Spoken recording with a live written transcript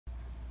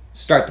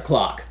Start the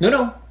clock.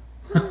 No.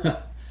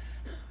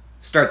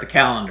 Start the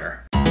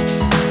calendar.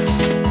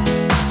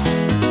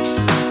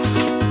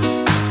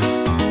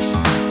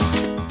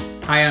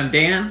 Hi, I'm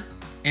Dan,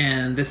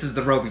 and this is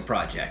the Roby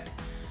Project.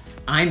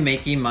 I'm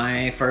making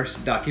my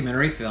first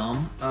documentary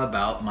film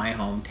about my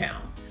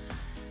hometown.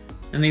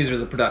 And these are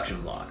the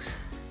production vlogs.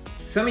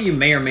 Some of you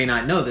may or may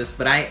not know this,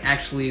 but I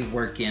actually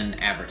work in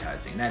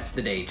advertising. That's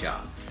the day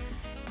job.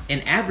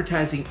 And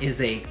advertising is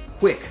a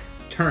quick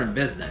turn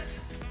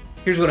business.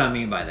 Here's what I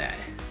mean by that.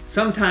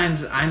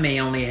 Sometimes I may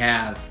only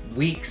have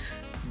weeks,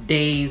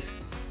 days,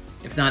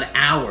 if not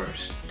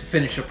hours to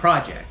finish a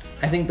project.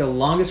 I think the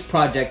longest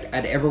project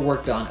I'd ever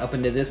worked on up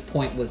until this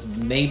point was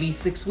maybe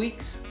 6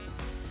 weeks.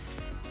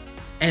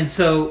 And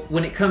so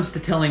when it comes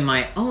to telling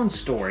my own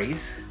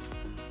stories,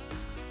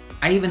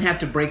 I even have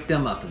to break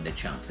them up into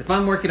chunks. If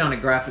I'm working on a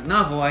graphic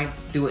novel, I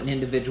do it in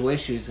individual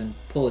issues and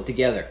pull it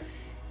together.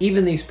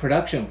 Even these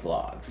production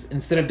vlogs,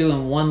 instead of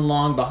doing one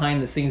long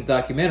behind the scenes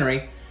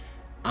documentary,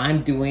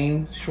 I'm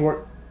doing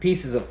short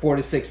pieces of 4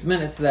 to 6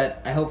 minutes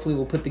that I hopefully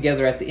will put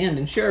together at the end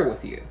and share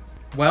with you.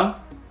 Well,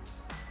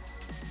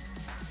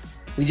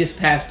 we just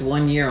passed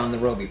 1 year on the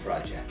Roby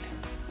Project.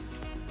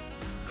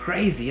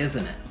 Crazy,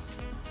 isn't it?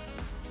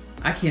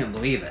 I can't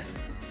believe it.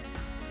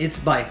 It's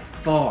by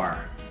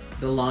far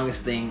the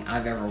longest thing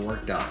I've ever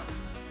worked on.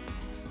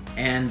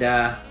 And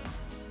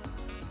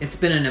it's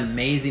been an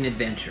amazing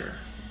adventure.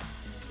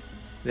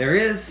 There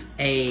is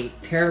a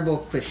terrible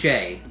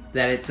cliche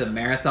that it's a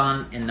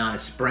marathon and not a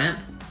sprint,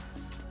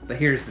 but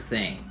here's the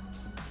thing.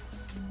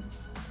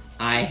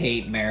 I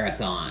hate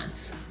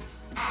marathons.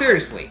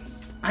 Seriously,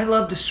 I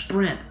love to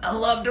sprint. I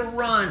love to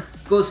run,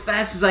 go as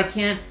fast as I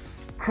can,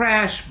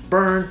 crash,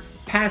 burn,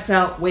 pass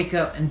out, wake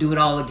up, and do it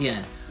all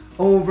again.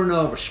 Over and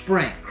over,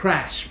 sprint,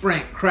 crash,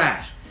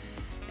 crash.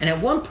 And at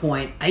one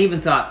point, I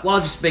even thought, well,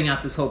 I'll just bang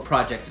out this whole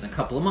project in a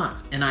couple of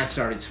months. And I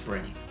started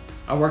sprinting.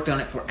 I worked on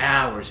it for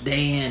hours,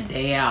 day in,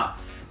 day out,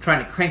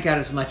 trying to crank out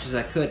as much as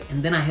I could.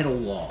 And then I hit a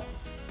wall.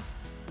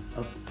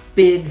 A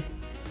big,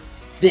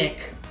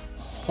 thick,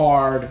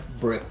 hard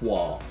brick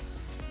wall.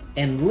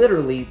 And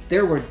literally,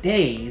 there were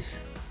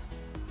days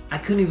I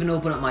couldn't even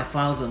open up my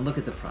files and look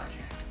at the project.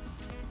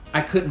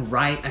 I couldn't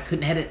write, I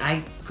couldn't edit,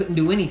 I couldn't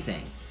do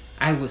anything.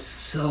 I was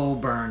so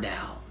burned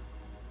out.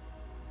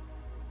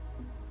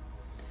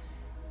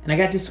 And I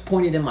got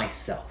disappointed in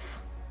myself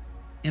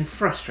and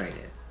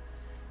frustrated.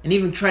 And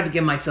even tried to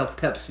give myself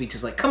pep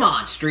speeches like, come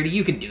on, Streety,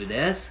 you can do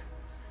this.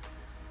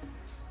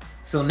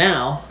 So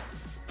now,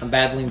 I'm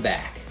battling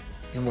back,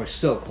 and we're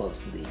so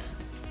close to the end.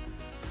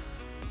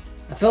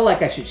 I felt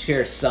like I should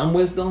share some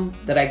wisdom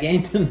that I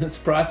gained in this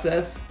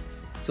process,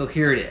 so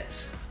here it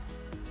is.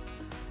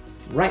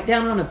 Write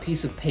down on a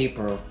piece of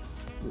paper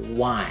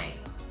why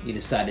you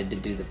decided to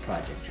do the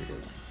project you're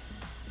doing,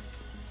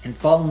 and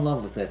fall in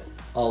love with it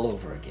all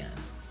over again.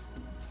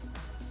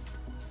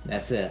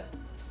 That's it.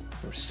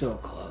 We're so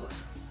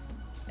close.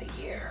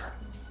 A year.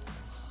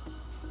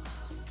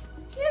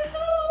 Get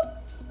help!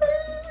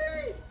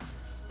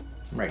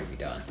 I'm ready to be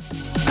done.